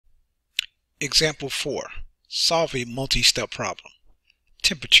Example 4. Solve a multi-step problem.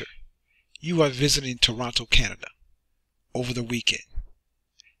 Temperature. You are visiting Toronto, Canada over the weekend.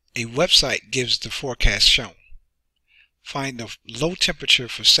 A website gives the forecast shown. Find the low temperature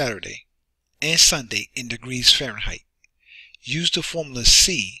for Saturday and Sunday in degrees Fahrenheit. Use the formula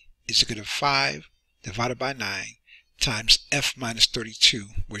C is equal to 5 divided by 9 times F minus 32,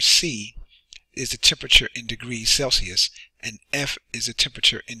 where C is the temperature in degrees Celsius and F is the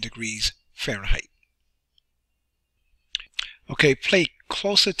temperature in degrees Fahrenheit. Okay, pay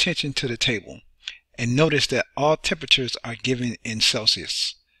close attention to the table and notice that all temperatures are given in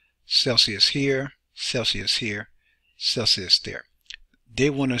Celsius. Celsius here, Celsius here, Celsius there. They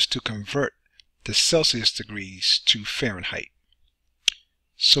want us to convert the Celsius degrees to Fahrenheit.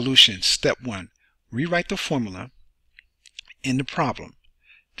 Solution. Step 1. Rewrite the formula in the problem.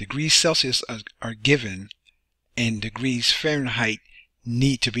 Degrees Celsius are given and degrees Fahrenheit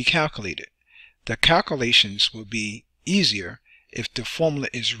need to be calculated. The calculations will be easier if the formula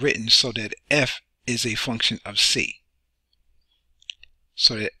is written so that F is a function of C.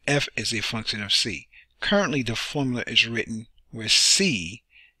 Currently the formula is written where C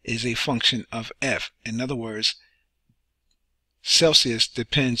is a function of F. In other words, Celsius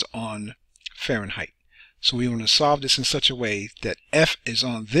depends on Fahrenheit. So we want to solve this in such a way that F is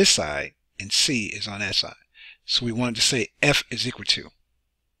on this side and C is on that side. So we wanted to say F is equal to.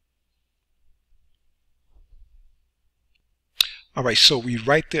 Alright, so we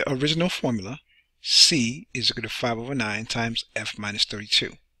write the original formula. C is equal to 5 over 9 times F minus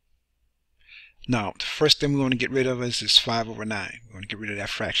 32. Now, the first thing we want to get rid of is this 5 over 9. We want to get rid of that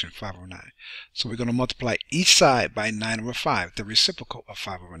fraction, 5 over 9. So we're going to multiply each side by 9 over 5, the reciprocal of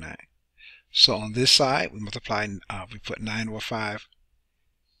 5 over 9. So on this side, we multiply, we put 9 over 5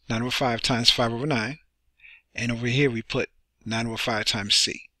 times 5 over 9. And over here, we put 9 over 5 times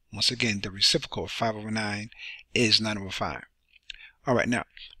C. Once again, the reciprocal of 5 over 9 is 9 over 5. Alright, now,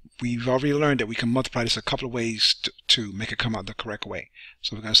 we've already learned that we can multiply this a couple of ways to make it come out the correct way.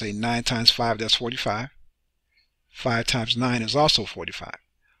 So we're going to say 9 times 5, that's 45. 5 times 9 is also 45.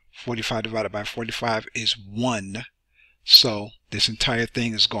 45 divided by 45 is 1. So this entire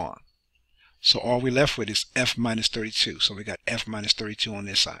thing is gone. So all we're left with is F minus 32. So we got F minus 32 on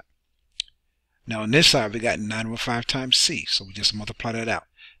this side. Now on this side, we got 9 over 5 times C. So we just multiply that out.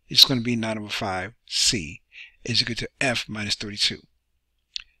 It's going to be 9 over 5 C is equal to F minus 32.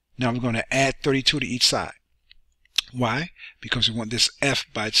 Now we're going to add 32 to each side. Why? Because we want this F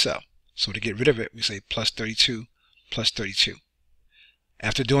by itself. So to get rid of it, we say plus 32 plus 32.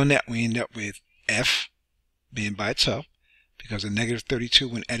 After doing that, we end up with F being by itself, because a negative 32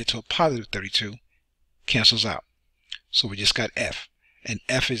 when added to a positive 32 cancels out. So we just got F. And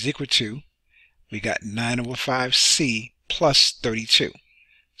F is equal to, we got 9 over 5C plus 32.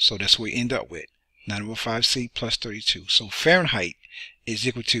 So that's what we end up with. 9 over 5C plus 32. So Fahrenheit is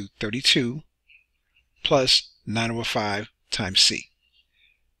equal to 32 plus 9 over 5 times C.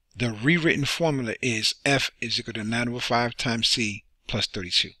 The rewritten formula is F is equal to 9 over 5 times C plus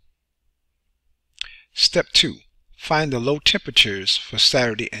 32. Step 2. Find the low temperatures for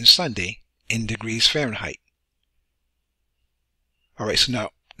Saturday and Sunday in degrees Fahrenheit. Alright, so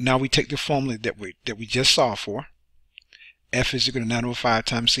now we take the formula that we just solved for. F is equal to 9 over 5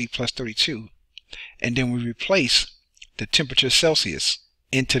 times C plus 32. And then we replace the temperature Celsius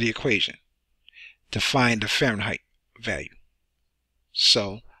into the equation to find the Fahrenheit value.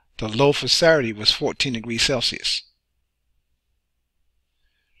 So the low for Saturday was 14 degrees Celsius.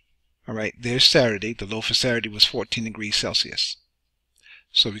 Alright, there's Saturday. The low for Saturday was 14 degrees Celsius.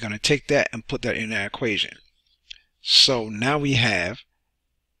 So we're going to take that and put that in our equation. So now we have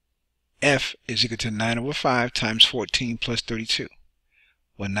F is equal to 9 over 5 times 14 plus 32.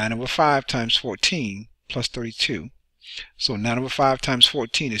 Well, 9 over 5 times 14 plus 32. So 9 over 5 times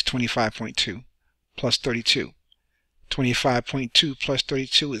 14 is 25.2 plus 32. 25.2 plus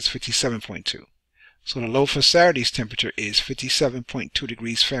 32 is 57.2. So the low for Saturday's temperature is 57.2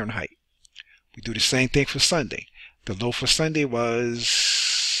 degrees Fahrenheit. We do the same thing for Sunday. The low for Sunday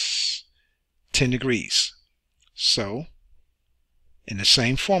was 10 degrees. So in the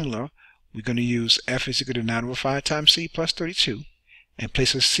same formula, we're going to use F is equal to 9 over 5 times C plus 32. In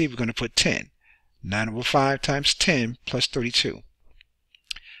place of C, we're going to put 10. 9 over 5 times 10 plus 32.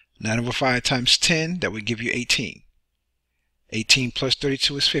 9 over 5 times 10, that would give you 18. 18 plus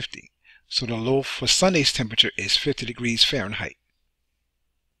 32 is 50. So the low for Sunday's temperature is 50 degrees Fahrenheit.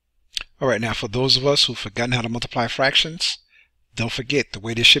 Alright, now for those of us who've forgotten how to multiply fractions, don't forget the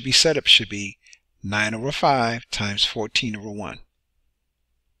way this should be set up should be 9 over 5 times 14 over 1.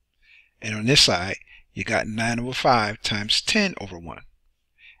 And on this side, you got 9 over 5 times 10 over 1.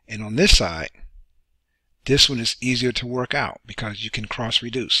 And on this side, this one is easier to work out because you can cross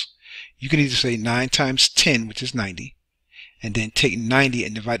reduce. You can either say 9 times 10, which is 90, and then take 90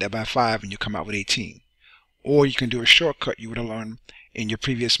 and divide that by 5 and you come out with 18. Or you can do a shortcut you would have learned in your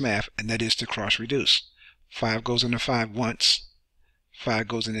previous math, and that is to cross reduce. 5 goes into 5 once, 5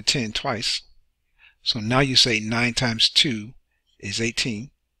 goes into 10 twice. So now you say 9 times 2 is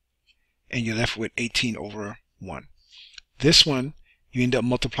 18, and you're left with 18 over 1. This one you end up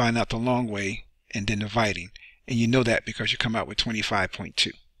multiplying out the long way and then dividing, and you know that because you come out with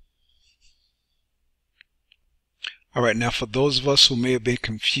 25.2. Alright, now for those of us who may have been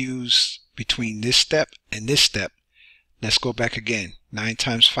confused between this step and this step, let's go back again. 9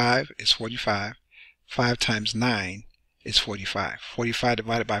 times 5 is 45. 5 times 9 is 45. 45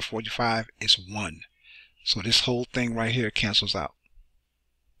 divided by 45 is 1. So this whole thing right here cancels out.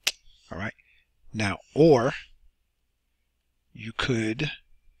 Alright, now, or you could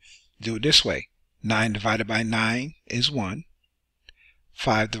do it this way. 9 divided by 9 is 1.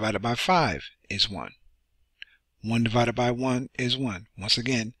 5 divided by 5 is 1. 1 divided by 1 is 1. Once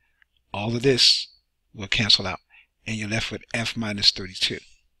again, all of this will cancel out, and you're left with f minus 32.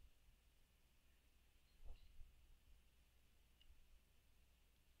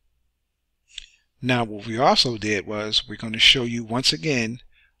 Now what we also did was we're going to show you once again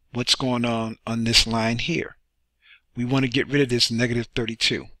what's going on this line here. We want to get rid of this negative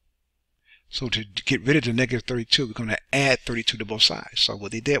 32. So to get rid of the negative 32, we're going to add 32 to both sides. So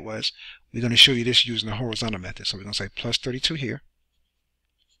what they did was we're going to show you this using the horizontal method. So we're going to say plus 32 here.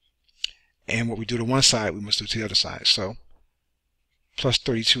 And what we do to one side, we must do to the other side. So plus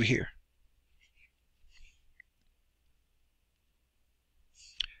 32 here.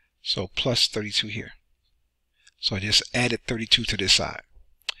 So plus 32 here. So I just added 32 to this side.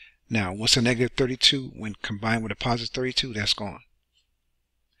 Now, what's a negative 32 when combined with a positive 32? That's gone.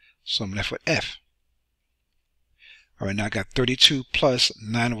 So I'm left with f. Alright, now I got 32 plus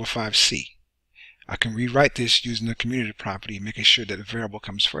 9 over 5c. I can rewrite this using the commutative property, making sure that the variable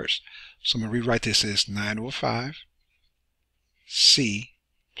comes first. So I'm going to rewrite this as 9 over 5 c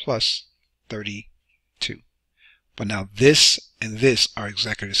plus 32. But now this and this are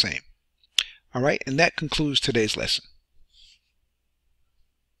exactly the same. Alright, and that concludes today's lesson.